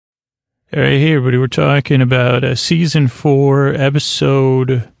All right, hey everybody, we're talking about season 4,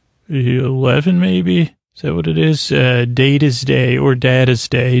 episode 11, maybe? Is that what it is? Data's Day or Data's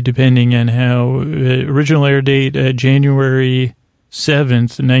Day, depending on how. Original air date, January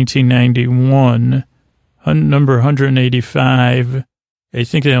 7th, 1991. Number 185. I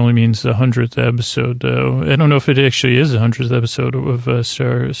think that only means the 100th episode, though. I don't know if it actually is the 100th episode of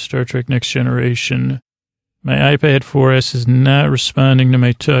Star Trek Next Generation. My iPad 4S is not responding to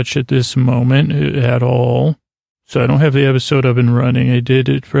my touch at this moment at all. So I don't have the episode up and running. I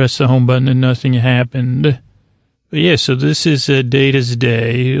did press the home button and nothing happened. But yeah, so this is Data's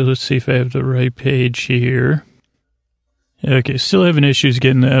Day. Let's see if I have the right page here. Okay, still having issues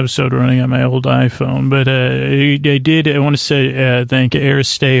getting the episode running on my old iPhone. But I want to say thank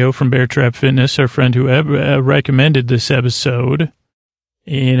Aristeo from Bear Trap Fitness, our friend who recommended this episode.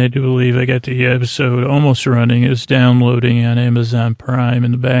 And I do believe I got the episode almost running. It was downloading on Amazon Prime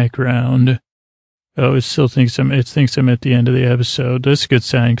in the background. Oh, it still thinks I'm at the end of the episode. That's a good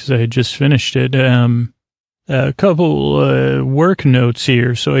sign because I had just finished it. A couple work notes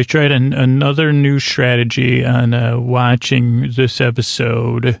here. So I tried another new strategy on watching this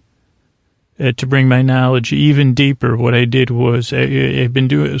episode to bring my knowledge even deeper. What I did was I've been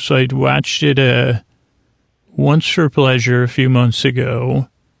doing, so I watched it once for pleasure a few months ago.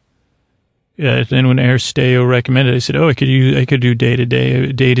 Then when Aristeo recommended it, I said, I could do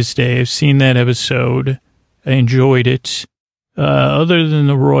Data's Day. I've seen that episode. I enjoyed it. Other than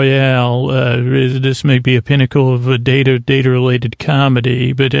the Royale, this may be a pinnacle of a data-related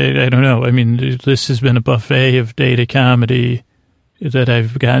comedy, but I don't know. I mean, this has been a buffet of data comedy that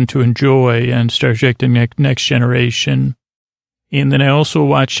I've gotten to enjoy on Star Trek The Next Generation. And then I also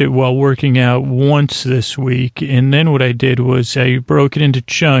watched it while working out once this week. And then what I did was I broke it into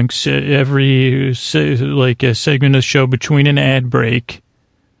chunks, every, like a segment of the show between an ad break.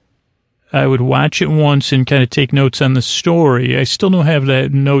 I would watch it once and kind of take notes on the story. I still don't have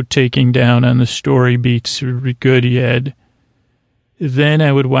that note-taking down on the story beats good yet. Then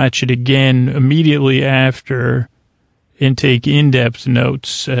I would watch it again immediately after and take in-depth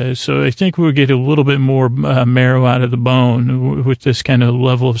notes. So I think we'll get a little bit more marrow out of the bone with this kind of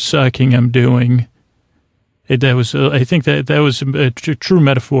level of sucking I'm doing. I think that was a true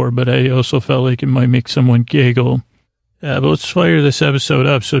metaphor, but I also felt like it might make someone giggle. But let's fire this episode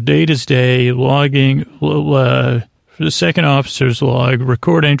up. So Data's Day, logging, for the second officer's log,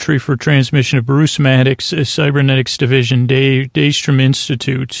 record entry for transmission of Bruce Maddox, Cybernetics Division, Daystrom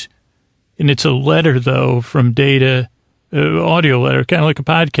Institute. And it's a letter, though, from Data, audio letter, kind of like a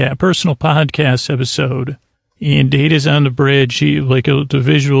podcast, personal podcast episode. And Data's on the bridge. The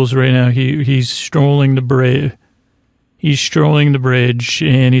visuals right now, he's strolling the bridge. He's strolling the bridge,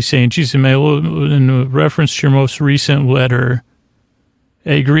 and he's saying, geez, in reference to your most recent letter,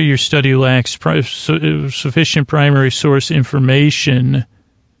 I agree your study lacks sufficient primary source information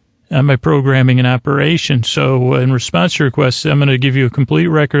on my programming and operation. So in response to requests, I'm going to give you a complete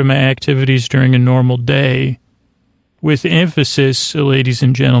record of my activities during a normal day, with emphasis, ladies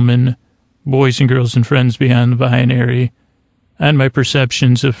and gentlemen, boys and girls and friends beyond the binary, on my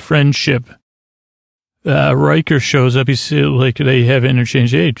perceptions of friendship. Riker shows up. He's like, they have interchange.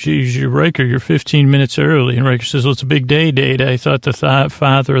 Hey, geez, Riker, you're 15 minutes early. And Riker says, well, it's a big day, Data. I thought the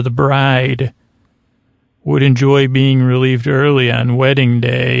father of the bride would enjoy being relieved early on wedding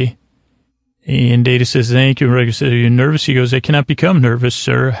day. And Data says, thank you. And Riker says, are you nervous? He goes, I cannot become nervous,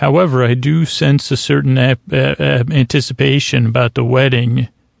 sir. However, I do sense a certain anticipation about the wedding.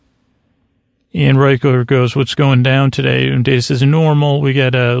 And Riker goes, what's going down today? And Data says, normal. We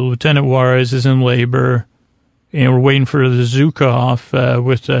got Lieutenant Juarez is in labor, and we're waiting for the Zukov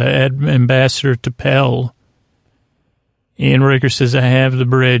with Ambassador T'Pel. And Riker says, I have the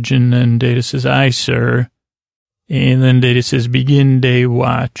bridge. And then Data says, aye, sir. And then Data says, begin day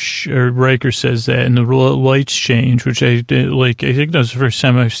watch. Or Riker says that, and the lights change, which I think that was the first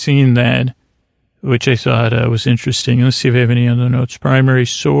time I've seen that, which I thought was interesting. Let's see if I have any other notes. Primary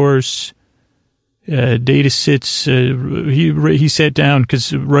source. Data sits, he sat down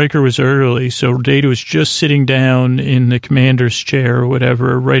because Riker was early, so Data was just sitting down in the commander's chair or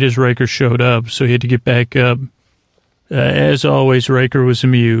whatever, right as Riker showed up, so he had to get back up. As always, Riker was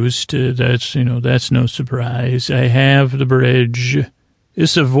amused. That's no surprise. I have the bridge.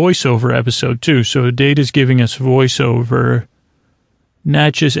 This is a voiceover episode, too, so Data's giving us voiceover,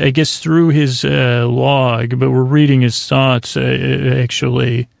 not just, I guess, through his log, but we're reading his thoughts,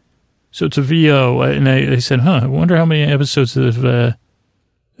 actually. So it's a VO, and I said, I wonder how many episodes of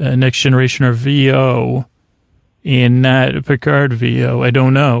Next Generation are VO and not Picard VO. I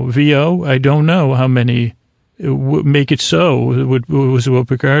don't know. VO, I don't know how many. Make it so, was what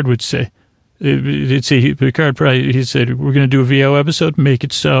Picard would say. Picard probably, he said, we're going to do a VO episode, make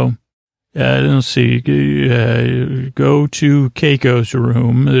it so. Then let's see, go to Keiko's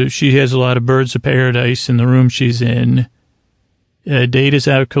room. She has a lot of birds of paradise in the room she's in. Data's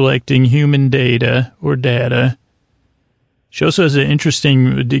out collecting human data or data. She also has an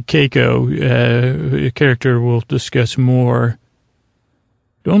interesting Keiko character we'll discuss more.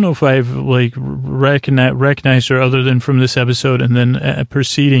 Don't know if I've recognized her other than from this episode and then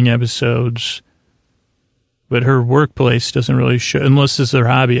preceding episodes. But her workplace doesn't really show, unless it's their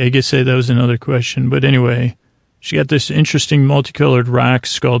hobby. I guess that was another question. But anyway, she got this interesting multicolored rock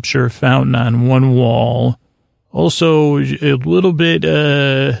sculpture fountain on one wall. Also, a little bit,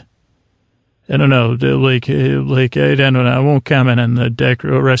 I don't know, I don't know. I won't comment on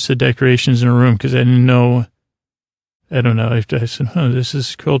the rest of the decorations in the room because I didn't know. I don't know. I said, this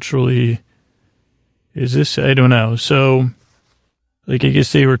is culturally, is this? I don't know. So, I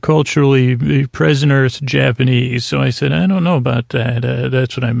guess they were culturally present Earth Japanese. So I said, I don't know about that.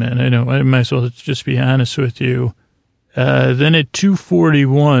 That's what I meant. I know. I might as well just be honest with you. Then at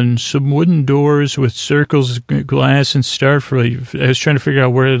 2:41, some wooden doors with circles, glass, and starfleet. I was trying to figure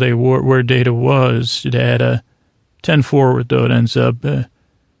out where Data was. Data. 10 forward, though, it ends up. Because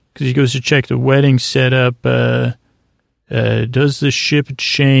he goes to check the wedding setup. Does the ship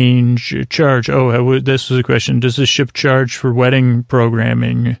charge? Oh, this was a question. Does the ship charge for wedding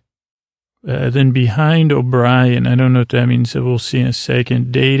programming? Then behind O'Brien, I don't know what that means. We'll see in a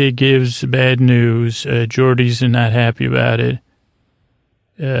second. Data gives bad news. Geordi's not happy about it.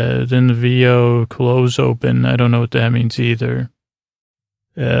 Then the VO close open. I don't know what that means either.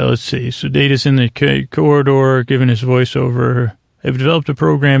 Let's see. So Data's in the corridor giving his voiceover. I've developed a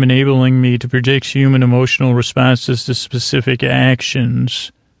program enabling me to predict human emotional responses to specific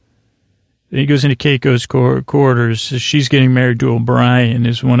actions. Then he goes into Keiko's quarters. She's getting married to O'Brien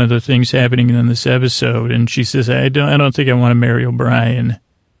is one of the things happening in this episode. And she says, I don't think I want to marry O'Brien.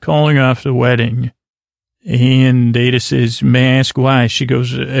 Calling off the wedding. And Data says, may I ask why? She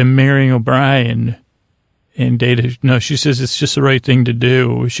goes, I'm marrying O'Brien. And Data, no, she says it's just the right thing to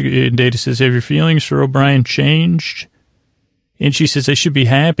do. And Data says, have your feelings for O'Brien changed? And she says, I should be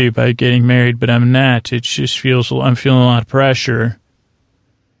happy about getting married, but I'm not. It just I'm feeling a lot of pressure.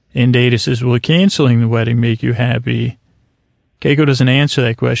 And Data says, will canceling the wedding make you happy? Keiko doesn't answer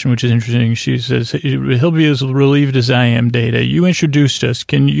that question, which is interesting. She says, he'll be as relieved as I am, Data. You introduced us.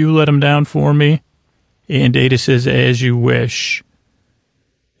 Can you let him down for me? And Data says, as you wish.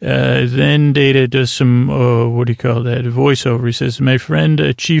 Then Data does some, voiceover. He says, my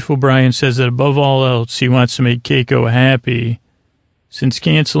friend Chief O'Brien says that above all else, he wants to make Keiko happy. Since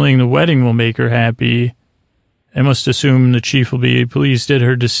canceling the wedding will make her happy, I must assume the chief will be pleased at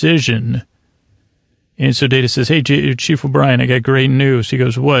her decision. And so Data says, hey, Chief O'Brien, I got great news. He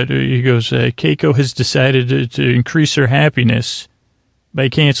goes, what? He goes, Keiko has decided to increase her happiness by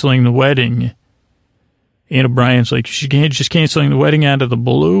canceling the wedding. And O'Brien's like, she can't just canceling the wedding out of the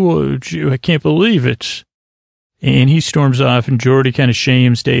blue? I can't believe it. And he storms off, and Geordi kind of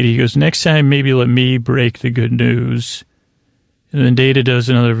shames Data. He goes, next time, maybe let me break the good news. And then Data does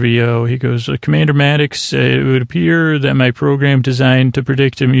another VO. He goes, Commander Maddox, it would appear that my program designed to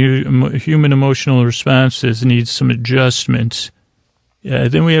predict human emotional responses needs some adjustments.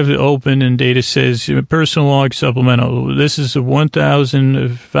 Then we have the open, and Data says, personal log supplemental. This is the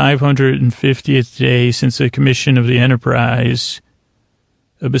 1,550th day since the commission of the Enterprise.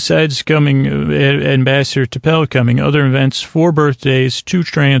 Besides coming, Ambassador T'Pel coming, other events, 4 birthdays, 2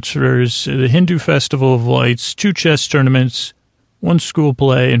 transfers, the Hindu Festival of Lights, 2 chess tournaments, 1 school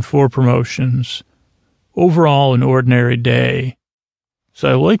play, and 4 promotions. Overall, an ordinary day. So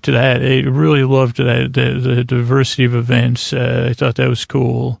I liked that. I really loved that, the diversity of events. I thought that was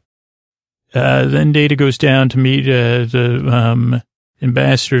cool. Then Data goes down to meet the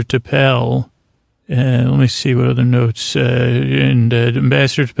Ambassador T'Pel. Let me see what other notes.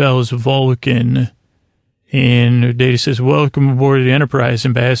 Ambassador T'Pel is a Vulcan. And Data says, welcome aboard the Enterprise,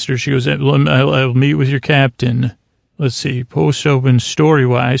 Ambassador. She goes, I'll meet with your captain. Let's see, post-open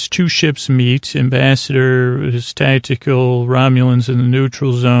story-wise, 2 ships meet. Ambassador is tactical, Romulans in the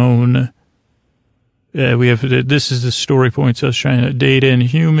neutral zone. We have, this is the story points I was trying to, Data and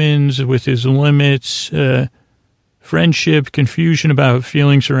humans with his limits, friendship, confusion about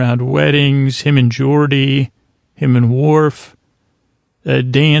feelings around weddings, him and Geordi, him and Worf,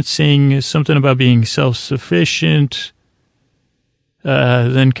 dancing, something about being self-sufficient,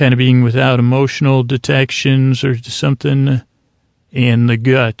 then kind of being without emotional detections or something, and the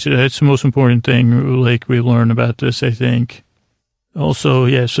gut. That's the most important thing, like we learn about this, I think. Also,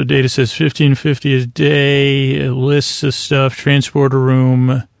 yeah, so Data says 1550 a day, lists of stuff, transporter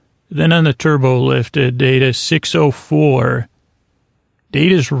room, Then on the turbo lift at Data 604,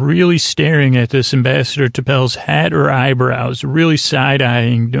 Data's really staring at this Ambassador T'Pel's hat or eyebrows, really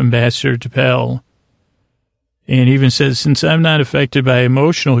side-eyeing Ambassador T'Pel. And even says, since I'm not affected by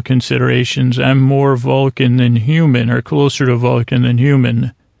emotional considerations, I'm more Vulcan than human, or closer to Vulcan than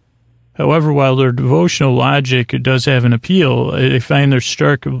human. However, while their devotional logic does have an appeal, I find their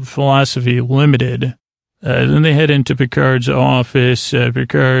stark philosophy limited. Then they head into Picard's office.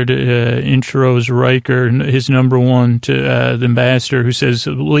 Picard intros Riker, his number one, to the ambassador, who says,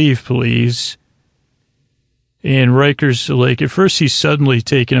 leave, please. And Riker's like, at first he's suddenly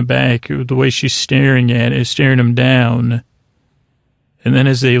taken aback the way she's staring him down. And then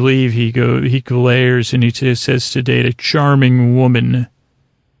as they leave, he glares and he says to Data, charming woman.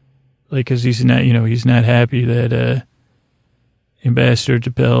 Like, cause he's not happy that, Ambassador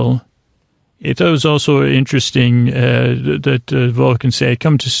T'Pel. I thought it was also interesting, that Vulcans say, I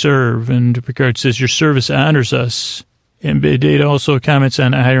come to serve. And Picard says, your service honors us. And Data also comments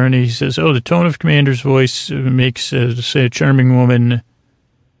on irony. He says, the tone of Commander's voice makes, say, a charming woman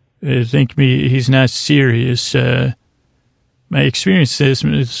think he's not serious. My experience says,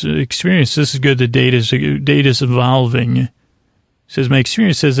 this is good that Data's evolving. He says, my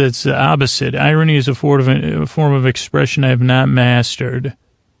experience says it's the opposite. Irony is a form of expression I have not mastered.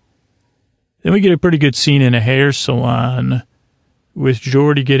 Then we get a pretty good scene in a hair salon with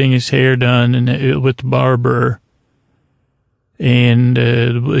Geordi getting his hair done and with the barber. And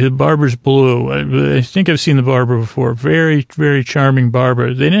the barber's blue. I think I've seen the barber before. Very, very charming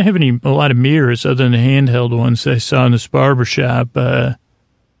barber. They didn't have a lot of mirrors other than the handheld ones that I saw in this barber shop.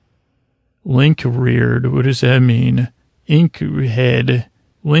 Link-reared. What does that mean? Ink-head.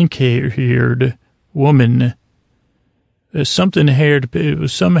 Link-haired woman. Some-haired,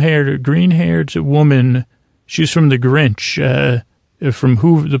 green-haired woman. She's from the Grinch. From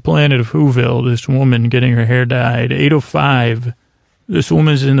the planet of Whoville, this woman getting her hair dyed. 8:05, this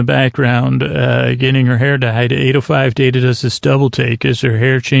woman's in the background getting her hair dyed. 8:05, Data does this double take as her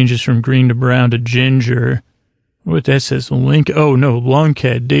hair changes from green to brown to ginger. What that says,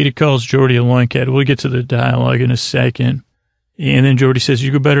 lunkhead. Data calls Geordi a lunkhead. We'll get to the dialogue in a second. And then Geordi says,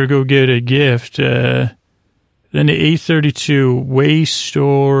 you better go get a gift. Then at 8:32,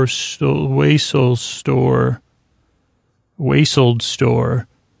 Waysold store.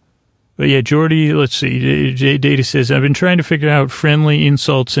 But yeah, Geordi, let's see. Data says, I've been trying to figure out friendly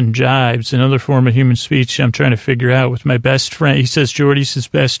insults and jibes, another form of human speech I'm trying to figure out with my best friend. He says Geordi's his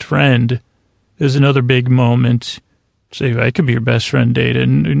best friend. There's another big moment. Say, I could be your best friend, Data.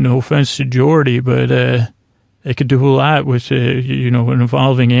 No offense to Geordi, but I could do a lot with, an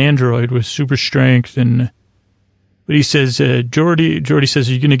evolving android with super strength and... But he says, Geordi says,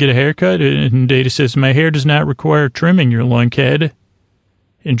 are you going to get a haircut? And Data says, my hair does not require trimming, your lunkhead.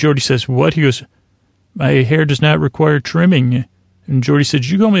 And Geordi says, what? He goes, my hair does not require trimming. And Geordi said,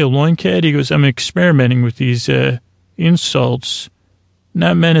 you call me a lunkhead? He goes, I'm experimenting with these insults,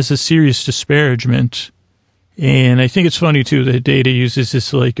 not meant as a serious disparagement. And I think it's funny, too, that Data uses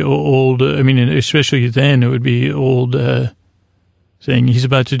this, old, especially then, it would be old saying, he's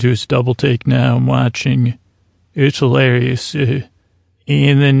about to do his double take now, I'm watching. It's hilarious. And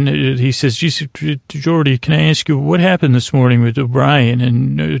then he says, Geordi, can I ask you what happened this morning with O'Brien?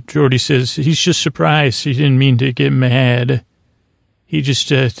 And Geordi says, he's just surprised. He didn't mean to get mad. He just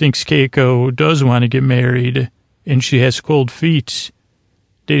thinks Keiko does want to get married, and she has cold feet.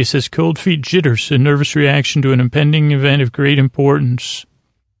 Data says, cold feet jitters, a nervous reaction to an impending event of great importance.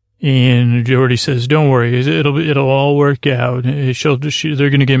 And Geordi says, don't worry, it'll all work out. They're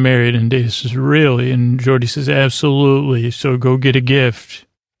going to get married. And Data says, really? And Geordi says, absolutely. So go get a gift.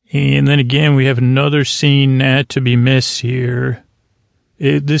 And then again, we have another scene not to be missed here.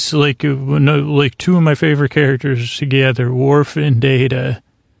 This is two of my favorite characters together, Worf and Data.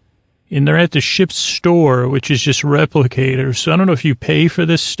 And they're at the ship's store, which is just replicators. So I don't know if you pay for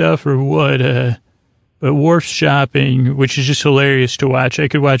this stuff or what, but Worf's shopping, which is just hilarious to watch. I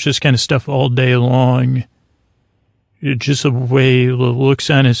could watch this kind of stuff all day long. Just the way the looks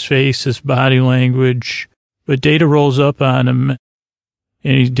on his face, his body language. But Data rolls up on him,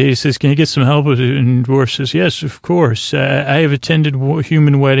 and Data says, can you get some help with it? And Worf says, yes, of course. I have attended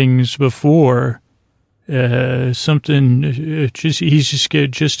human weddings before. He's just got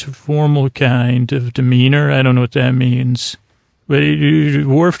just a formal kind of demeanor. I don't know what that means. But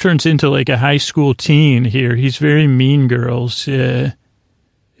Worf turns into a high school teen here. He's very Mean Girls. This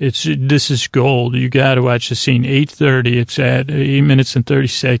is gold. You got to watch the scene. 8:30. It's at 8 minutes and 30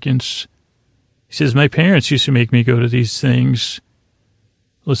 seconds. He says, my parents used to make me go to these things.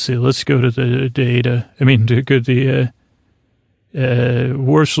 Let's see. Let's go to the Data.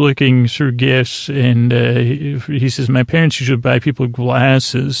 Worf's looking through gifts, and he says, my parents usually buy people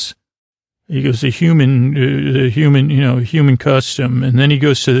glasses. He goes, human custom. And then he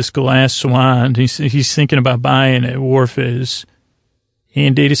goes to this glass swan. He's thinking about buying it, Worf is.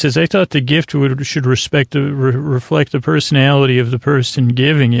 And Data says, I thought the gift should reflect the personality of the person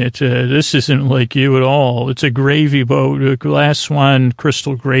giving it. This isn't like you at all. It's a gravy boat, a glass swan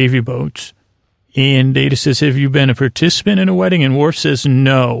crystal gravy boat. And Data says, have you been a participant in a wedding? And Worf says,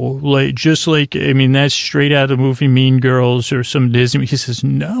 no. That's straight out of the movie Mean Girls or some Disney. He says,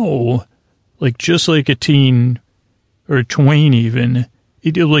 no. Just like a teen or a twain even.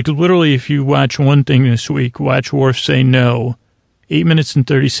 Literally, if you watch one thing this week, watch Worf say no. 8 minutes and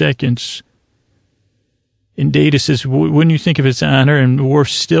 30 seconds. And Data says, wouldn't you think of its honor? And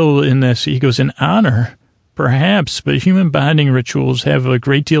Worf's still in this. He goes, an honor? Perhaps, but human bonding rituals have a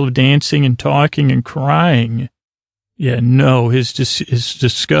great deal of dancing and talking and crying. Yeah, no, is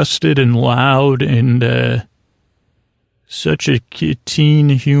disgusted and loud and such a teen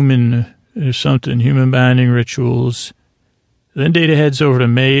human or something, human bonding rituals. Then Data heads over to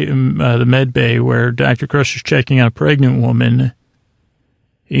the med bay where Dr. Crusher's checking on a pregnant woman.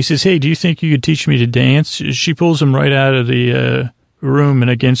 He says, hey, do you think you could teach me to dance? She pulls him right out of the room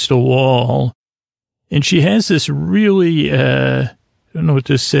and against a wall. And she has this really, I don't know what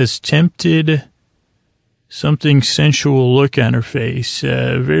this says, tempted, something sensual look on her face,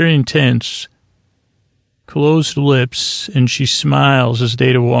 very intense, closed lips, and she smiles as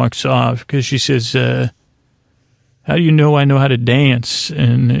Data walks off because she says, how do you know I know how to dance?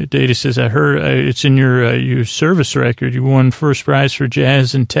 And Data says, I heard it's in your service record. You won first prize for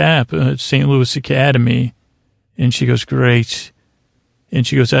jazz and tap at St. Louis Academy. And she goes, great. And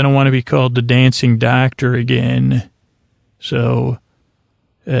she goes, I don't want to be called the dancing doctor again. So,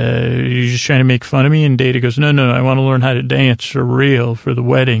 you're just trying to make fun of me? And Data goes, no, I want to learn how to dance for real, for the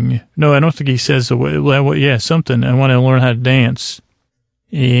wedding. No, I don't think he says something. I want to learn how to dance.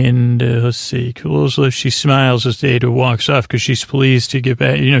 And, let's see, close lips. She smiles as Data walks off because she's pleased to get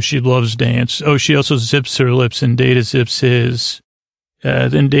back. She loves dance. Oh, she also zips her lips and Data zips his.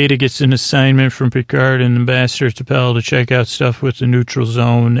 Then Data gets an assignment from Picard and Ambassador T'Pel to check out stuff with the neutral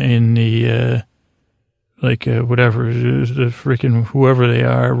zone in the, whatever, the freaking, whoever they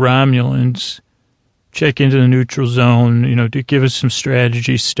are, Romulans. Check into the neutral zone, to give us some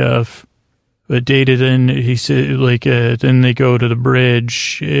strategy stuff. But Data then, he said, then they go to the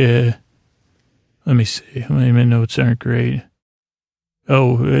bridge. Let me see. My notes aren't great.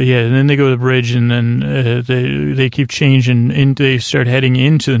 Oh, yeah, and then they go to the bridge, and then they keep changing, and they start heading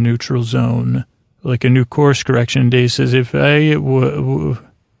into the neutral zone, like a new course correction. Dave says, I'm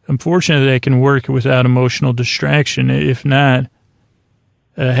fortunate that I can work without emotional distraction. If not,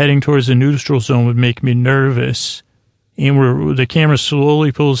 heading towards the neutral zone would make me nervous. And the camera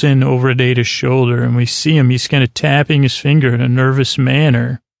slowly pulls in over Data's shoulder, and we see him. He's kind of tapping his finger in a nervous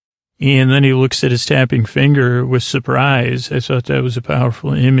manner. And then he looks at his tapping finger with surprise. I thought that was a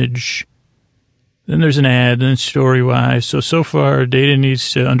powerful image. Then there's an ad, then story-wise. So far, Data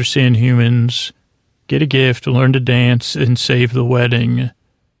needs to understand humans, get a gift, learn to dance, and save the wedding.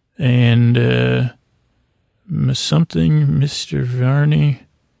 And Mr. Varney,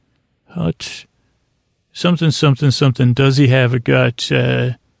 Hut, something. Does he have a gut?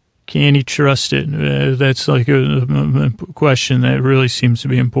 Can he trust it? That's like a question that really seems to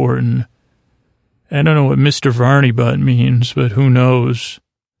be important. I don't know what Mr. Varney butt means, but who knows?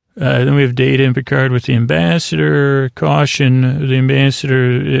 Then we have Data and Picard with the Ambassador. Caution, the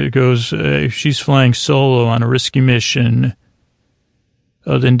Ambassador goes, she's flying solo on a risky mission.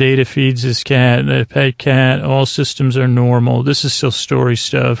 Then Data feeds his cat, a pet cat. All systems are normal. This is still story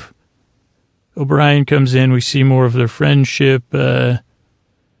stuff. O'Brien comes in. We see more of their friendship.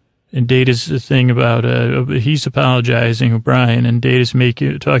 And Data's the thing about, he's apologizing, O'Brien, and Data's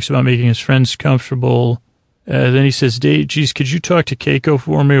talks about making his friends comfortable. Then he says, geez, could you talk to Keiko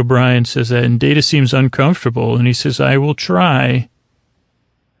for me? O'Brien says that, and Data seems uncomfortable, and he says, I will try.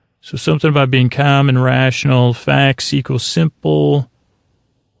 So something about being calm and rational, facts equal simple.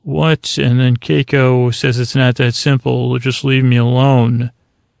 What? And then Keiko says it's not that simple, just leave me alone.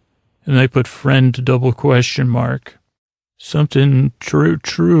 And they put friend double question mark. Something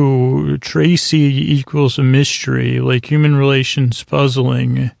true, Tracy equals a mystery, like human relations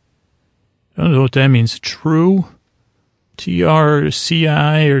puzzling. I don't know what that means. True?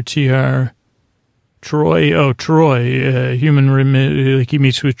 TRCI or TR? Troy? Oh, Troy. Like he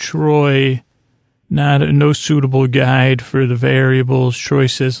meets with Troy. No suitable guide for the variables. Troy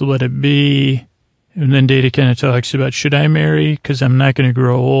says, let it be. And then Data kind of talks about, should I marry? Because I'm not going to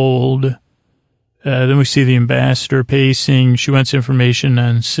grow old. Then we see the ambassador pacing. She wants information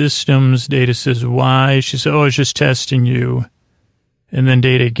on systems. Data says, why? She says, oh, I was just testing you. And then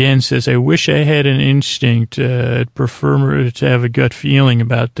Data again says, I wish I had an instinct. I'd prefer to have a gut feeling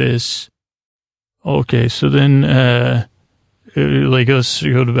about this. Okay, so then, let's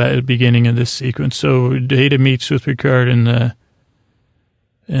go to the beginning of this sequence. So Data meets with Picard and the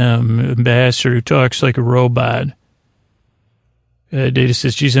ambassador, who talks like a robot. Data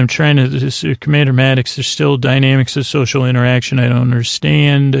says, geez, I'm trying to, Commander Maddox, there's still dynamics of social interaction I don't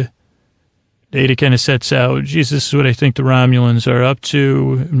understand. Data kind of sets out, geez, this is what I think the Romulans are up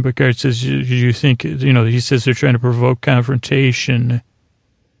to. And Picard says, you think, he says they're trying to provoke confrontation.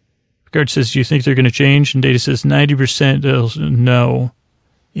 Picard says, do you think they're going to change? And Data says, 90% no.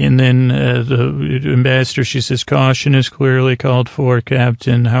 And then the ambassador, she says, caution is clearly called for,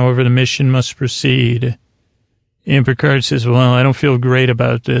 Captain. However, the mission must proceed. And Picard says, well, I don't feel great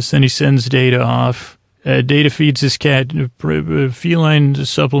about this. Then he sends Data off. Data feeds his cat feline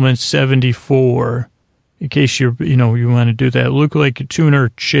supplement 74, in case you want to do that. Look like a tuna or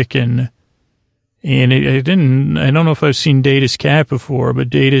chicken. And I don't know if I've seen Data's cat before, but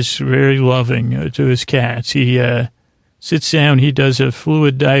Data's very loving to his cats. He sits down, he does a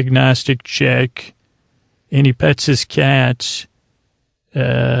fluid diagnostic check, and he pets his cat.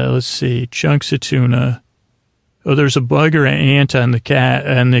 Let's see, chunks of tuna. Oh, there's a bug or an ant on the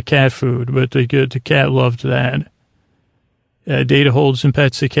cat food, but the cat loved that. Data holds and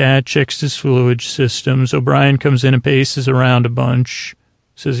pets the cat, checks his fluid systems. O'Brien comes in and paces around a bunch.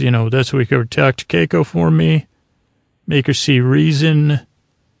 Says, that's what we could talk to Keiko for me. Make her see reason.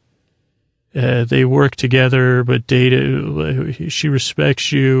 They work together, but Data, she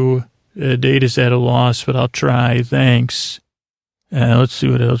respects you. Data's at a loss, but I'll try. Thanks. Let's see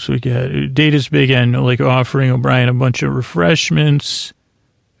what else we got. Data's big on offering O'Brien a bunch of refreshments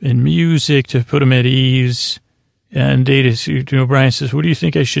and music to put him at ease. And O'Brien says, what do you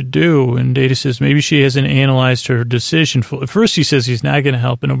think I should do? And Data says, maybe she hasn't analyzed her decision. At first he says he's not going to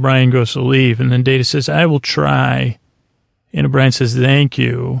help, and O'Brien goes to leave. And then Data says, I will try. And O'Brien says, thank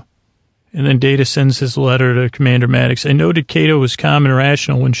you. And then Data sends his letter to Commander Maddox. I noted Cato was calm and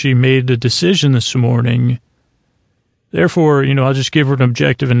rational when she made the decision this morning. Therefore, I'll just give her an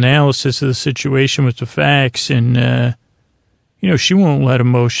objective analysis of the situation with the facts, and, she won't let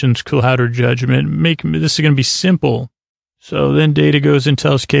emotions cloud her judgment. This is going to be simple. So then Data goes and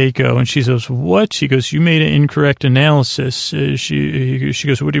tells Keiko, and she says, what? She goes, you made an incorrect analysis. She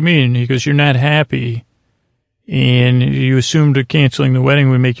goes, what do you mean? He goes, you're not happy. And you assumed that canceling the wedding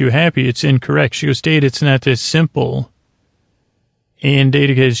would make you happy. It's incorrect. She goes, Data, it's not that simple. And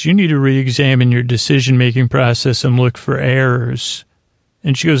Data goes, you need to re-examine your decision-making process and look for errors.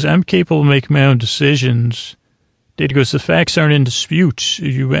 And she goes, I'm capable of making my own decisions. Data goes, the facts aren't in dispute.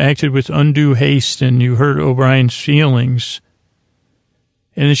 You acted with undue haste and you hurt O'Brien's feelings.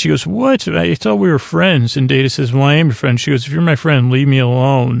 And then she goes, what? I thought we were friends. And Data says, well, I am your friend. She goes, if you're my friend, leave me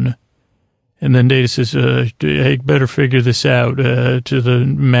alone. And then Data says, I better figure this out to the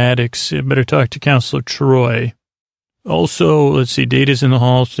Maddox. I better talk to Counselor Troy. Also, let's see, Data's in the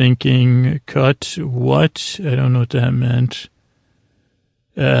hall thinking, cut, what? I don't know what that meant.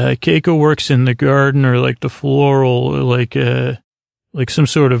 Keiko works in the garden or the floral, like some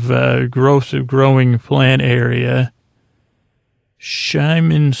sort of growing plant area.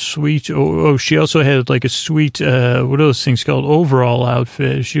 Shyman sweet, she also had a sweet, what are those things called? Overall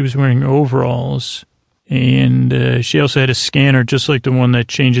outfit. She was wearing overalls. And she also had a scanner just like the one that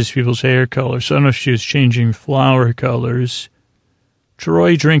changes people's hair color. So I don't know if she was changing flower colors.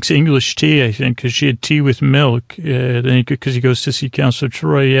 Troy drinks English tea, I think, because she had tea with milk. Because he goes to see Counselor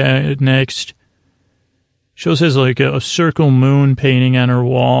Troy next. She also has a circle moon painting on her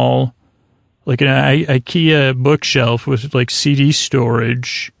wall. An IKEA bookshelf with CD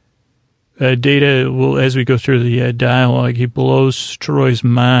storage. Data will, as we go through the dialogue, he blows Troy's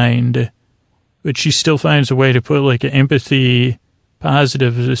mind. But she still finds a way to put an empathy,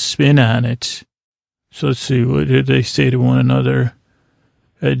 positive spin on it. So let's see, what did they say to one another?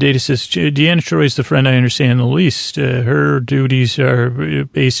 Data says, Deanna Troy is the friend I understand the least. Her duties are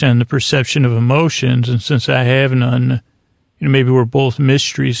based on the perception of emotions, and since I have none, maybe we're both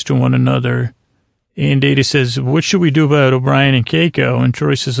mysteries to one another. And Data says, what should we do about O'Brien and Keiko? And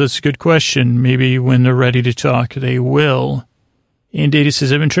Troy says, that's a good question. Maybe when they're ready to talk, they will. And Data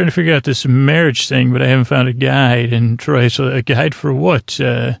says, I've been trying to figure out this marriage thing, but I haven't found a guide. And Troy says, a guide for what?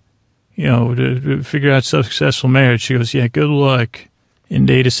 To figure out successful marriage. She goes, yeah, good luck. And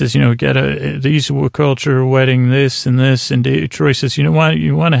Data says, these culture, wedding, this and this. And Troy says, you know what?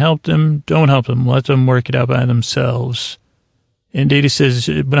 You want to help them? Don't help them. Let them work it out by themselves. And Data says,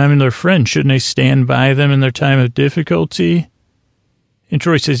 but I'm their friend. Shouldn't I stand by them in their time of difficulty? And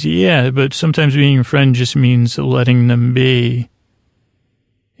Troy says, yeah, but sometimes being a friend just means letting them be.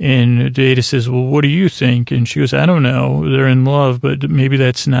 And Data says, well, what do you think? And she goes, I don't know. They're in love, but maybe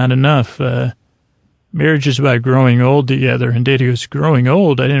that's not enough. Marriage is about growing old together. And Data goes, growing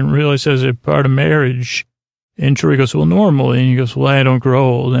old? I didn't realize that was a part of marriage. And Troy goes, well, normally. And he goes, well, I don't grow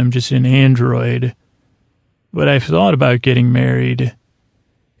old. I'm just an android. But I've thought about getting married.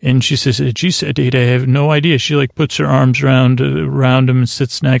 And she says, geez, Data, I have no idea. She, like, puts her arms around him and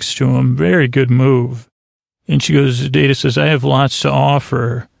sits next to him. Very good move. And she goes, Data says, I have lots to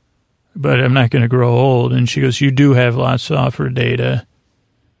offer, but I'm not going to grow old. And she goes, you do have lots to offer, Data.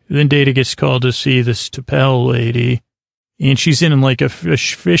 Then Data gets called to see this T'Pel lady. And she's in, like, a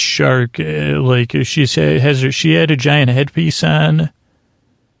fish shark. She had a giant headpiece on.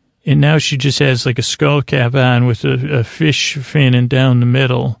 And now she just has like a skull cap on with a fish fin and down the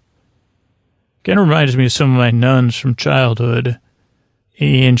middle. Kind of reminds me of some of my nuns from childhood.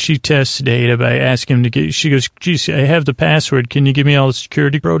 And she tests Data by asking him she goes, geez, I have the password. Can you give me all the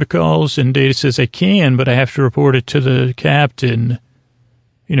security protocols? And Data says, I can, but I have to report it to the captain,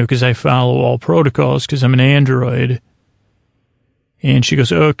 because I follow all protocols because I'm an android. And she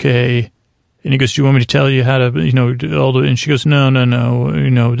goes, okay. And he goes, do you want me to tell you how to, and she goes, no,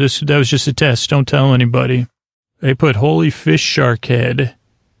 that was just a test. Don't tell anybody. They put holy fish shark head.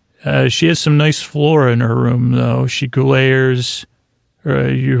 She has some nice flora in her room, though. She glares,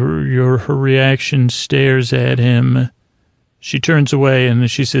 her reaction stares at him. She turns away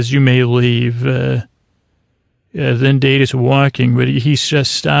and she says, you may leave. Then Data's walking, but he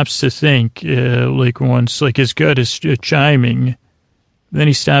just stops to think, once, like his gut is chiming. Then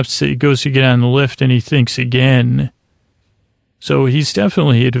he stops, he goes to get on the lift, and he thinks again. So he's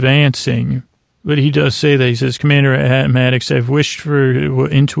definitely advancing. But he does say that. He says, Commander Maddox, I've wished for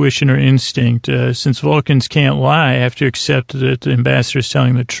intuition or instinct. Since Vulcans can't lie, I have to accept that the ambassador is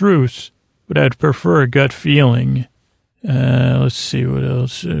telling the truth. But I'd prefer a gut feeling. Let's see what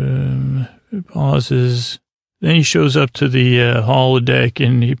else. Pauses. Then he shows up to the holodeck,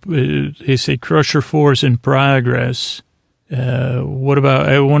 and they say Crusher 4 is in progress. I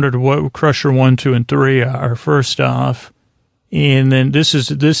wondered what Crusher 1, 2, and 3 are, first off. And then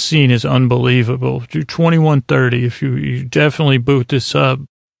this scene is unbelievable. 2130, if you definitely boot this up.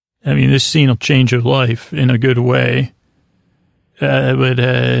 I mean, this scene will change your life in a good way. But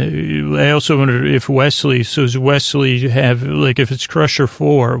I also wonder if Wesley, so does Wesley have, if it's Crusher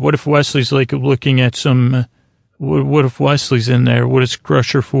 4, what if Wesley's, looking at some, what if Wesley's in there? What is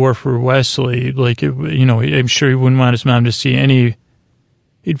Crusher for Wesley? I'm sure he wouldn't want his mom to see any.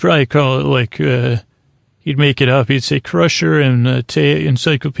 He'd probably call it he'd make it up. He'd say Crusher and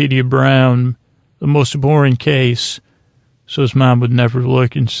Encyclopedia Brown, the most boring case. So his mom would never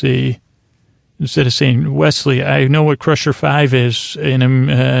look and see. Instead of saying, Wesley, I know what Crusher 5 is, and I'm,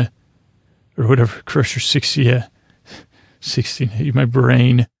 or whatever, Crusher 6, yeah. 16, my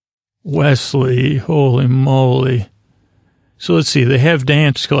brain. Wesley, holy moly. So let's see, they have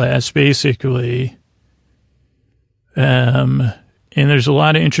dance class, basically. And there's a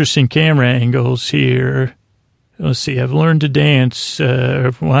lot of interesting camera angles here. Let's see, I've learned to dance,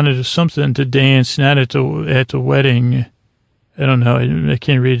 I've wanted something to dance, not at the wedding. I don't know, I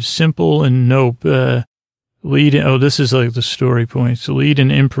can't read. Simple and nope. Lead, this is like the story points. Lead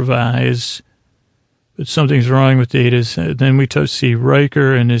and improvise. But something's wrong with Data. Then we see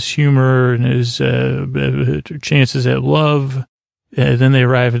Riker and his humor and his chances at love. Then they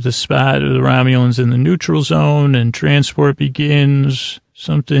arrive at the spot. The Romulans in the neutral zone, and transport begins.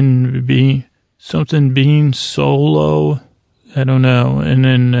 Something being solo. I don't know. And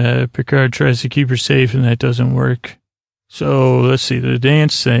then Picard tries to keep her safe, and that doesn't work. So let's see the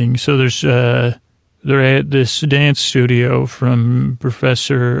dance thing. So there's they're at this dance studio from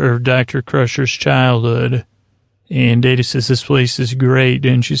Professor or Dr. Crusher's childhood. And Data says, this place is great.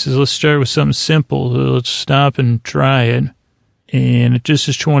 And she says, let's start with something simple. Let's stop and try it. And it just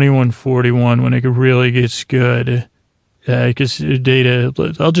is 2141 when it really gets good. Because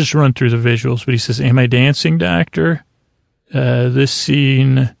Data, I'll just run through the visuals. But he says, am I dancing, Doctor? This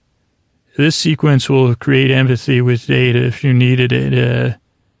sequence will create empathy with Data if you needed it.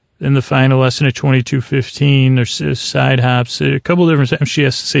 In the final lesson of 2215, there's side hops. A couple different times she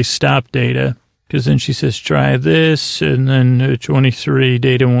has to say, stop, Data. Because then she says, try this. And then 23,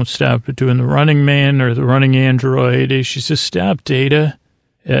 Data won't stop doing the running man or the running android. She says, stop, Data.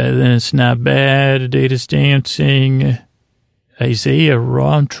 Then it's not bad. Data's dancing. Isaiah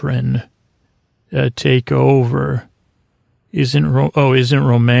Rontran, take over. Isn't it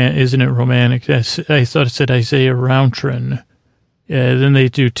romantic? I thought it said Isaiah Rontran. Then they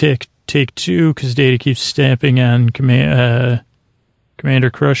do take two because Data keeps stamping on Commander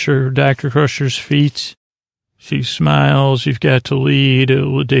Crusher, Dr. Crusher's feet. She smiles. You've got to lead.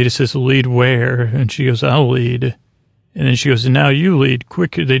 Data says, lead where? And she goes, I'll lead. And then she goes, and now you lead.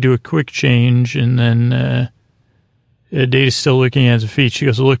 Quick. They do a quick change. And then Data's still looking at his feet. She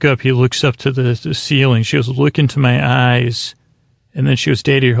goes, look up. He looks up to the ceiling. She goes, look into my eyes. And then she goes,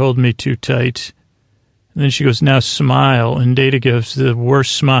 Data, you're holding me too tight. And then she goes, now smile. And Data gives the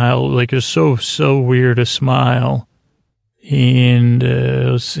worst smile. Like, it's so weird a smile. And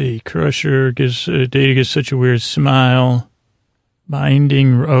let's see, Crusher gives, Data gives such a weird smile.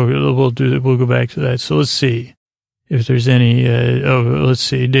 Binding, we'll go back to that. So let's see if there's any, let's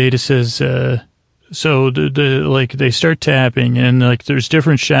see, Data says, so they start tapping and like there's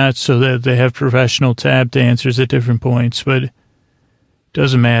different shots so that they have professional tap dancers at different points, but it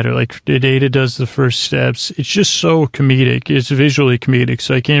doesn't matter. Like Data does the first steps. It's just so comedic. It's visually comedic,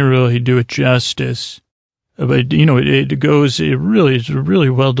 so I can't really do it justice. But, it's a really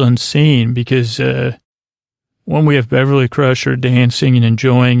well done scene because, one, we have Beverly Crusher dancing and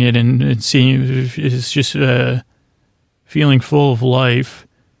enjoying it and seeing, it's just, feeling full of life.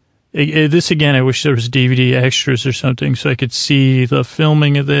 This again, I wish there was DVD extras or something so I could see the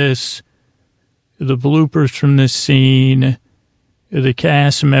filming of this, the bloopers from this scene, the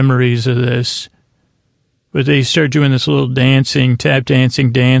cast memories of this. But they start doing this little tap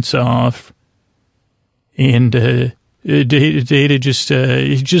dancing dance off. And Data just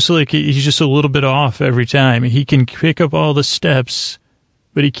he's just a little bit off every time. He can pick up all the steps,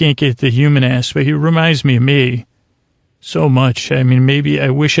 but he can't get the human aspect. He reminds me of me so much. I mean, maybe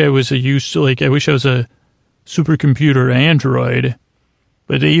I wish I was a supercomputer android.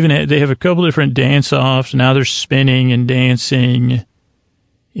 But they have a couple different dance offs. Now they're spinning and dancing,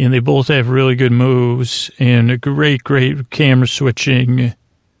 and they both have really good moves and a great camera switching.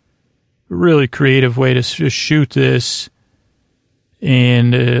 Really creative way to shoot this.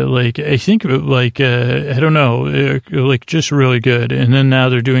 And, I think, I don't know, just really good. And then now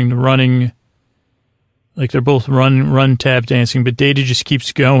they're doing the running, they're both run tap dancing, but Data just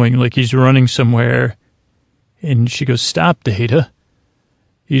keeps going, like he's running somewhere. And she goes, stop, Data.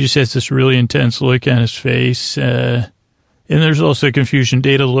 He just has this really intense look on his face. And there's also confusion.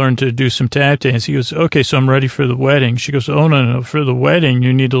 Data learned to do some tap dance. He goes, okay, so I'm ready for the wedding. She goes, oh, no. For the wedding,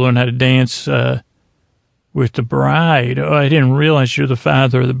 you need to learn how to dance with the bride. Oh, I didn't realize you're the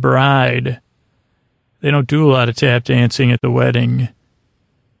father of the bride. They don't do a lot of tap dancing at the wedding.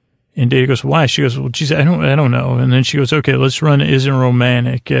 And Data goes, why? She goes, well, geez, I don't know. And then she goes, okay, let's run Isn't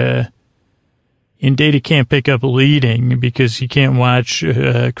Romantic. And Data can't pick up leading because he can't watch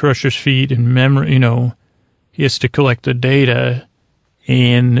Crusher's feet and memory, he has to collect the data,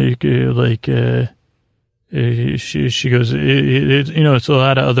 and she goes, it's a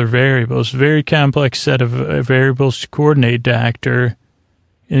lot of other variables, very complex set of variables to coordinate, Doctor.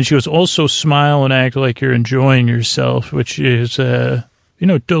 And she goes, also smile and act like you're enjoying yourself, which is, a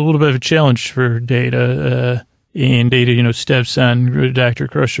little bit of a challenge for Data. And Data, steps on Dr.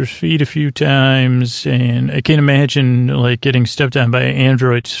 Crusher's feet a few times, and I can't imagine getting stepped on by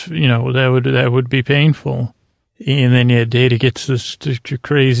androids. That would be painful. And then Data gets this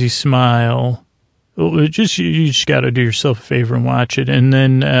crazy smile. You just got to do yourself a favor and watch it. And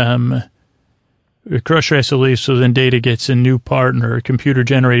then Crusher has to leave, so then Data gets a new partner, a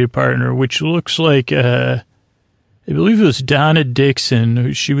computer-generated partner, which looks like, I believe it was Donna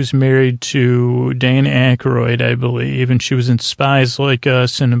Dixon. She was married to Dan Aykroyd, I believe, and she was in Spies Like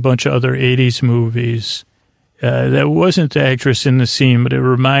Us and a bunch of other 80s movies. That wasn't the actress in the scene, but it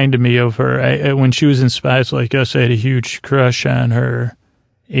reminded me of her. When she was in Spies Like Us, I had a huge crush on her.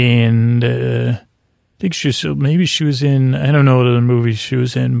 And I think maybe she was in, I don't know what other movies she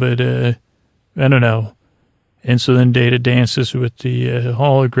was in, but I don't know. And so then Data dances with the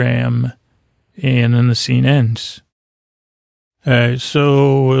hologram, and then the scene ends. All right,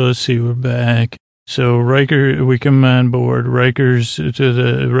 so let's see, we're back. So Riker, we come on board. Riker's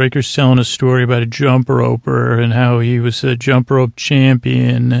telling a story about a jump roper and how he was a jump rope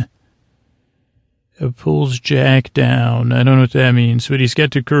champion. Pulls Jack down. I don't know what that means, but he's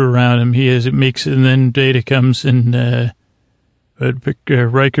got the crew around him. And then Data comes and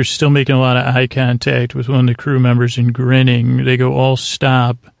Riker's still making a lot of eye contact with one of the crew members and grinning. They go, all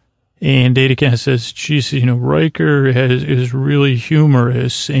stop. And Data kind of says, geez, Riker is really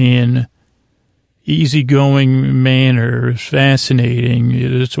humorous and easygoing manner,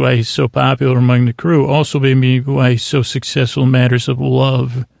 fascinating. That's why he's so popular among the crew. Also, maybe why he's so successful in matters of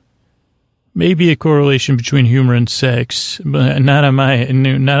love. Maybe a correlation between humor and sex, but not on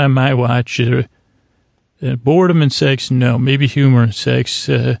my watch. Boredom and sex, no. Maybe humor and sex.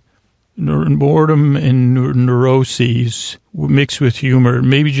 Boredom and neuroses mixed with humor.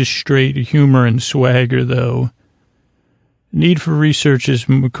 Maybe just straight humor and swagger, though. Need for research is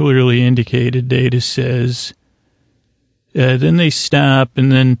clearly indicated, data says. Then they stop,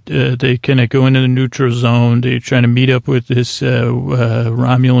 and then they kind of go into the neutral zone. They're trying to meet up with this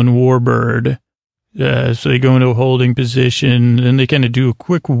Romulan warbird. So they go into a holding position. Then they kind of do a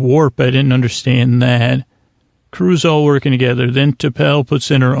quick warp. I didn't understand that. Crew's all working together. Then T'Pel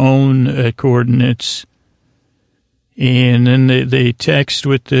puts in her own coordinates. And then they text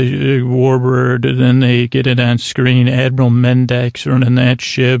with the warbird. Then they get it on screen. Admiral Mendek's running that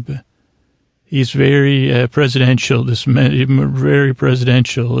ship. He's very presidential, very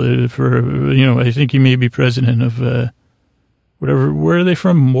presidential for, I think he may be president of whatever. Where are they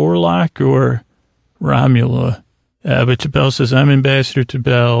from? Morlock or Romula? But T'Pel says, I'm Ambassador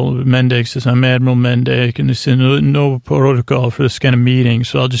T'Pel. Mendek says, I'm Admiral Mendek. And they said, no protocol for this kind of meeting,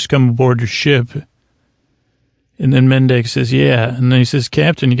 so I'll just come aboard your ship. And then Mendek says, yeah. And then he says,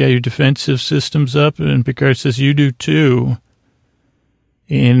 Captain, you got your defensive systems up? And Picard says, you do too.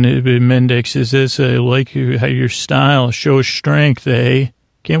 And Mendek says, this, I like how your style shows strength, eh?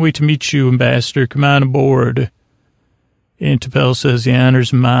 Can't wait to meet you, Ambassador. Come on aboard. And T'Pel says, the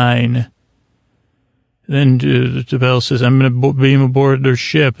honor's mine. Then T'Pel says, I'm going to beam aboard their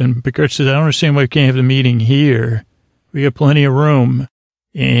ship. And Picard says, I don't understand why we can't have the meeting here. We got plenty of room.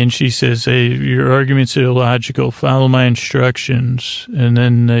 And she says, hey, your argument's illogical. Follow my instructions. And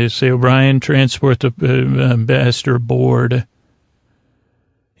then they say, O'Brien, transport the ambassador aboard.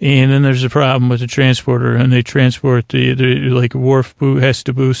 And then there's a problem with the transporter, and they transport like Worf has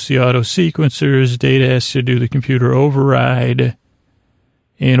to boost the auto sequencers, Data has to do the computer override,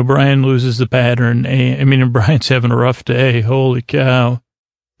 and O'Brien loses the pattern. O'Brien's having a rough day. Holy cow.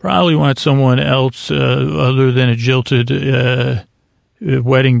 Probably want someone else other than a jilted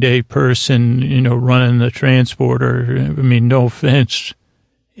wedding day person, running the transporter. No offense.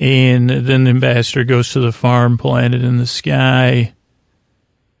 And then the ambassador goes to the farm planet in the sky.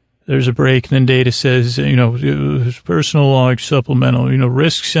 There's a break, and then Data says, personal log supplemental,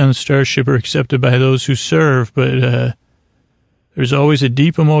 risks on the starship are accepted by those who serve, but there's always a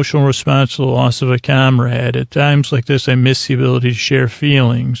deep emotional response to the loss of a comrade. At times like this, I miss the ability to share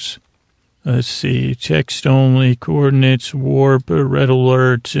feelings. Let's see, text only, coordinates, warp, red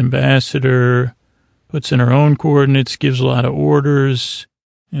alert, ambassador, puts in her own coordinates, gives a lot of orders.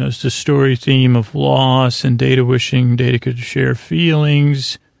 It's the story theme of loss and Data wishing Data could share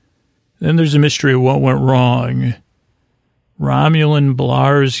feelings. Then there's a mystery of what went wrong. Romulan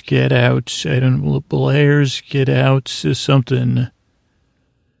Blars get out. Blairs get out something.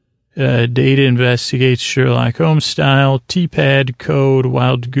 Data investigates Sherlock Holmes style. T-pad code,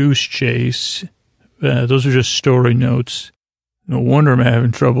 wild goose chase. Those are just story notes. No wonder I'm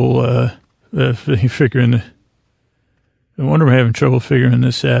having trouble figuring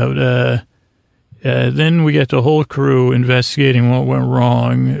this out. Then we got the whole crew investigating what went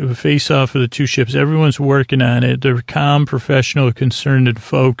wrong. Face-off of the two ships. Everyone's working on it. They're calm, professional, concerned, and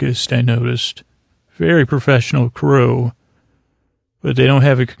focused, I noticed. Very professional crew. But they don't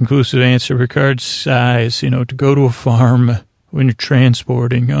have a conclusive answer. Picard sighs, to go to a farm when you're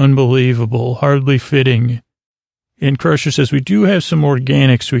transporting. Unbelievable. Hardly fitting. And Crusher says, we do have some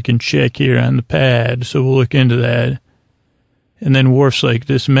organics we can check here on the pad, so we'll look into that. And then Worf's like,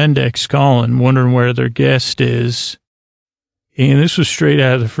 this Mendek's calling, wondering where their guest is. And this was straight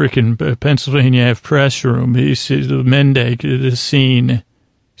out of the freaking Pennsylvania Ave press room. He says, Mendek, this scene.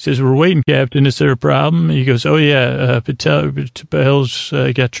 He says, we're waiting, Captain. Is there a problem? He goes, oh, yeah,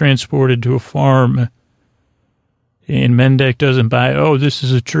 T'Pel's got transported to a farm. And Mendek doesn't buy, oh, this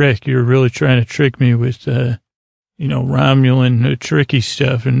is a trick. You're really trying to trick me with, Romulan tricky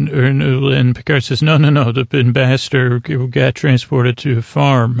stuff. And Picard says, no, the ambassador got transported to a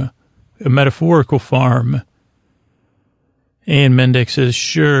farm, a metaphorical farm. And Mendek says,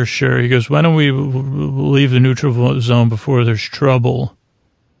 sure. He goes, why don't we leave the neutral zone before there's trouble?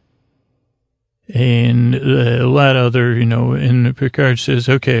 And a lot of other, and Picard says,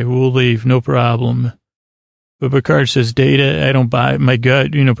 okay, we'll leave, no problem. But Picard says, Data, I don't buy my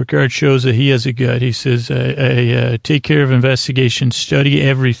gut. Picard shows that he has a gut. He says, I take care of investigation, study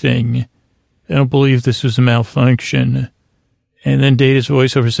everything. I don't believe this was a malfunction. And then Data's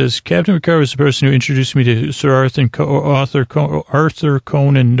voiceover says, Captain Picard was the person who introduced me to Sir Arthur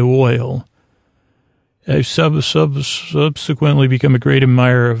Conan Doyle. I've subsequently become a great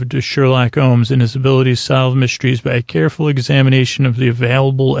admirer of Sherlock Holmes and his ability to solve mysteries by a careful examination of the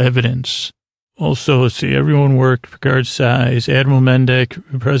available evidence. Also, let's see, everyone worked, Picard's size, Admiral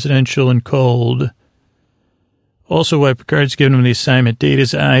Mendek, presidential and cold. Also, while Picard's giving him the assignment,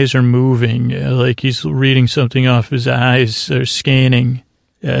 Data's eyes are moving, like he's reading something off his eyes, or scanning.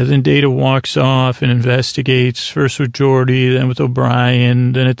 Then Data walks off and investigates, first with Geordi, then with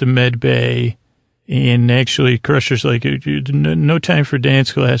O'Brien, then at the med bay. And actually, Crusher's like, no time for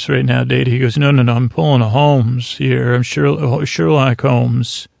dance class right now, Data. He goes, no, I'm pulling a Holmes here. I'm Sherlock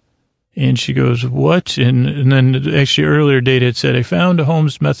Holmes. And she goes, what? And then actually earlier Data had said, I found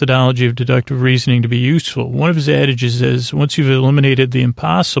Holmes' methodology of deductive reasoning to be useful. One of his adages is, once you've eliminated the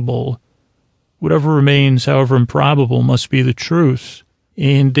impossible, whatever remains, however improbable, must be the truth.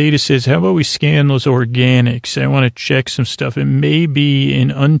 And Data says, how about we scan those organics? I want to check some stuff. It may be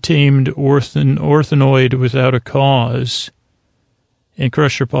an untamed orthanoid without a cause. And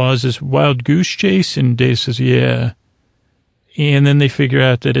Crusher pauses, wild goose chase? And Data says, yeah. And then they figure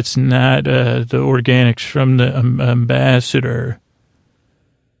out that it's not the organics from the ambassador,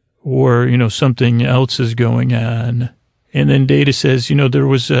 or, something else is going on. And then Data says, there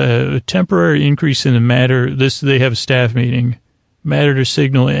was a temporary increase in the matter. They have a staff meeting, matter to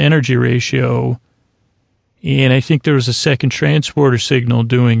signal energy ratio. And I think there was a second transporter signal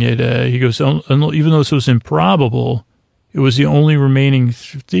doing it. He goes, even though this was improbable, it was the only remaining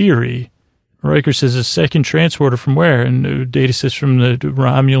theory. Riker says, a second transporter from where? And Data says, from the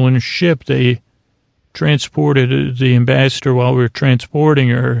Romulan ship. They transported the ambassador while we were transporting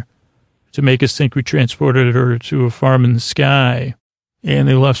her to make us think we transported her to a farm in the sky. And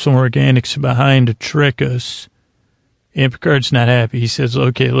they left some organics behind to trick us. And Picard's not happy. He says,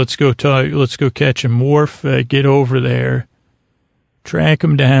 okay, let's go catch him. Worf, get over there. Track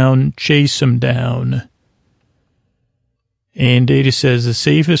him down, chase him down. And Data says the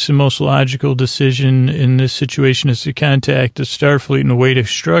safest and most logical decision in this situation is to contact the Starfleet and await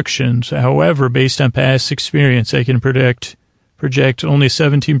instructions. However, based on past experience, I can project only a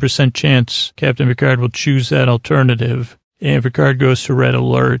 17% chance Captain Picard will choose that alternative. And Picard goes to red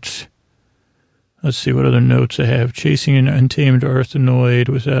alert. Let's see what other notes I have. Chasing an untamed orthanoid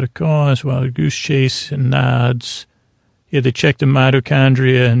without a cause, wild goose chase, and nods. Yeah, they check the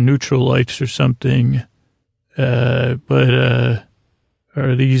mitochondria and neutralites or something. But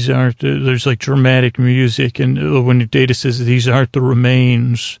these aren't, there's like dramatic music, and when Data says these aren't the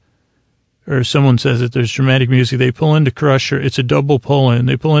remains, or someone says that there's dramatic music, they pull into Crusher. It's a double pull-in.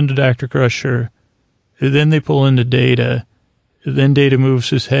 They pull into Dr. Crusher, then they pull into Data, then Data moves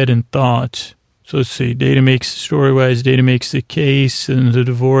his head in thought. So let's see, Data makes, story-wise, Data makes the case, and the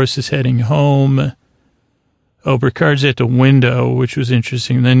divorce is heading home. Oh, Picard's at the window, which was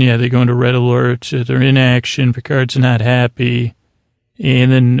interesting. Then, yeah, they go into red alert. They're in action. Picard's not happy.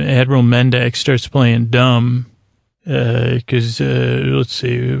 And then Admiral Mendak starts playing dumb. Because, let's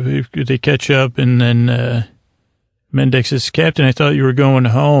see, they catch up, and then Mendak says, Captain, I thought you were going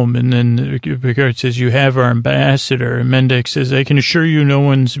home. And then Picard says, you have our ambassador. And Mendak says, I can assure you no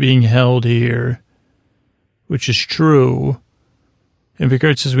one's being held here, which is true. And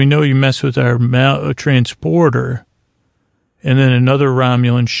Picard says, we know you mess with our transporter. And then another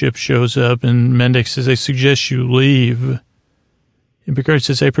Romulan ship shows up, and Mendak says, I suggest you leave. And Picard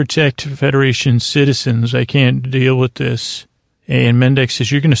says, I protect Federation citizens. I can't deal with this. And Mendak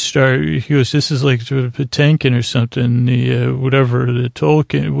says, you're going to start, he goes, this is like the Potemkin or something, the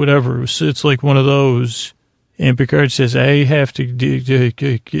Tolkien, whatever. It's like one of those. And Picard says, I have to,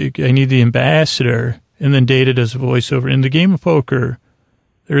 I need the ambassador. And then Data does a voiceover. In the game of poker,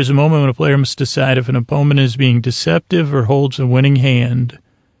 there is a moment when a player must decide if an opponent is being deceptive or holds a winning hand.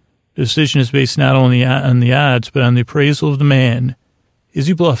 The decision is based not only on the odds, but on the appraisal of the man. Is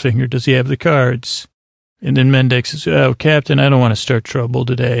he bluffing, or does he have the cards? And then Mendak says, oh, Captain, I don't want to start trouble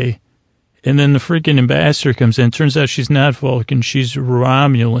today. And then the freaking ambassador comes in. Turns out she's not Vulcan. She's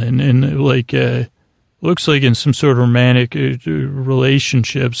Romulan. And, looks like in some sort of romantic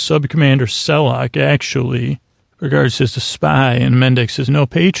relationship. Subcommander Sellock, actually. Picard says the spy, and Mendak says, no,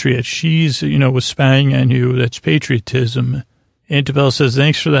 patriot. She's, was spying on you. That's patriotism. Antipel says,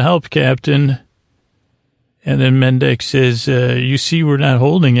 thanks for the help, Captain. And then Mendak says, you see, we're not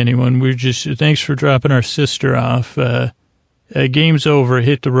holding anyone. We're just, thanks for dropping our sister off. Game's over.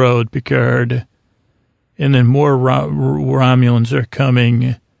 Hit the road, Picard. And then more Romulans are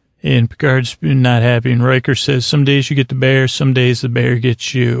coming. And Picard's not happy. And Riker says, some days you get the bear, some days the bear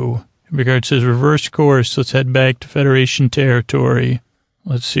gets you. And Picard says, reverse course. Let's head back to Federation territory.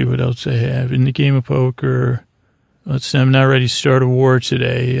 Let's see what else I have. In the game of poker, let's see, I'm not ready to start a war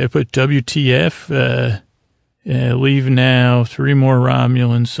today. I put WTF, leave now, 3 more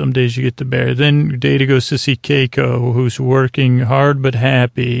Romulans. Some days you get the bear. Then Data goes to see Keiko, who's working hard but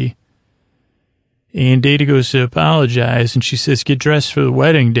happy. And Data goes to apologize, and she says, get dressed for the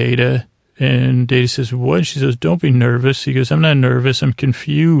wedding, Data. And Data says, what? She says, don't be nervous. He goes, I'm not nervous. I'm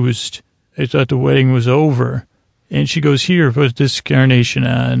confused. I thought the wedding was over. And she goes, here, put this carnation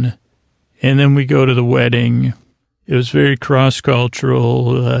on. And then we go to the wedding. It was very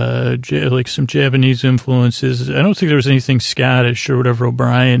cross-cultural, like some Japanese influences. I don't think there was anything Scottish or whatever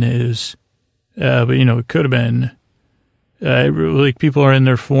O'Brien is. But, it could have been. Like people are in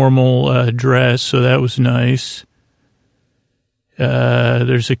their formal dress, so that was nice.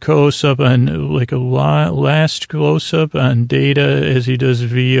 There's a close-up on, like a last close-up on Data as he does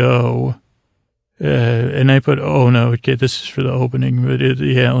VO. And I put, oh no, okay, this is for the opening, but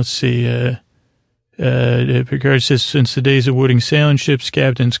let's see. Picard says, since the days of wooding sailing ships,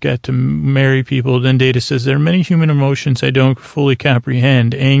 captains got to marry people. Then Data says, there are many human emotions I don't fully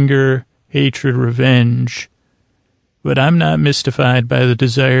comprehend. Anger, hatred, revenge. But I'm not mystified by the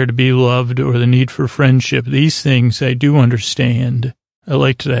desire to be loved or the need for friendship. These things I do understand. I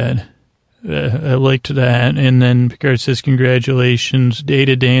liked that. And then Picard says, congratulations.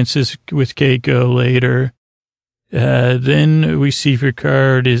 Data dances with Keiko later. Then we see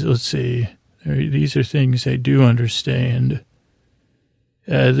Picard is, let's see. These are things I do understand.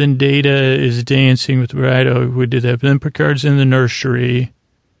 Then Data is dancing with Bride. Oh, we did that. But then Picard's in the nursery.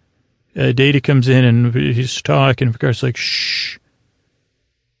 Data comes in and he's talking. Picard's like, shh.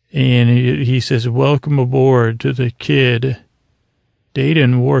 And he says, welcome aboard to the kid. Data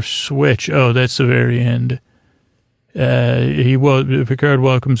and Worf switch. Oh, that's the very end. Picard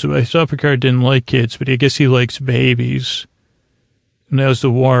welcomes. I thought Picard didn't like kids, but I guess he likes babies. And that was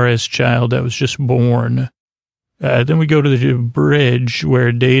the Juarez child that was just born. Then we go to the bridge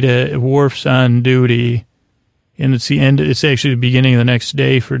where Worf's on duty. And it's the end. It's actually the beginning of the next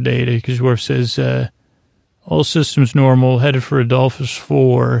day for Data because Worf says, all systems normal, headed for Adolphus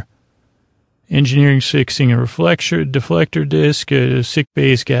 4. Engineering fixing a deflector disc. Sick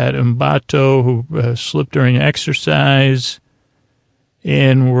bay's got Mbato, who slipped during exercise.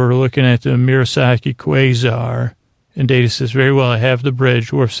 And we're looking at the Mirasaki Quasar. And Data says, very well, I have the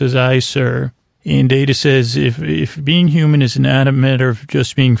bridge. Worf says, aye, sir. And Data says, if being human is not a matter of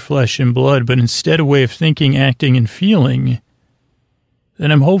just being flesh and blood, but instead a way of thinking, acting, and feeling,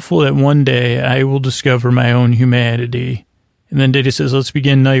 then I'm hopeful that one day I will discover my own humanity. And then Data says, let's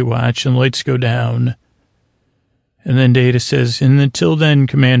begin night watch, and lights go down. And then Data says, and until then,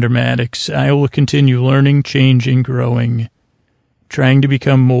 Commander Maddox, I will continue learning, changing, growing, trying to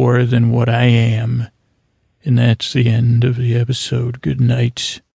become more than what I am. And that's the end of the episode. Good night.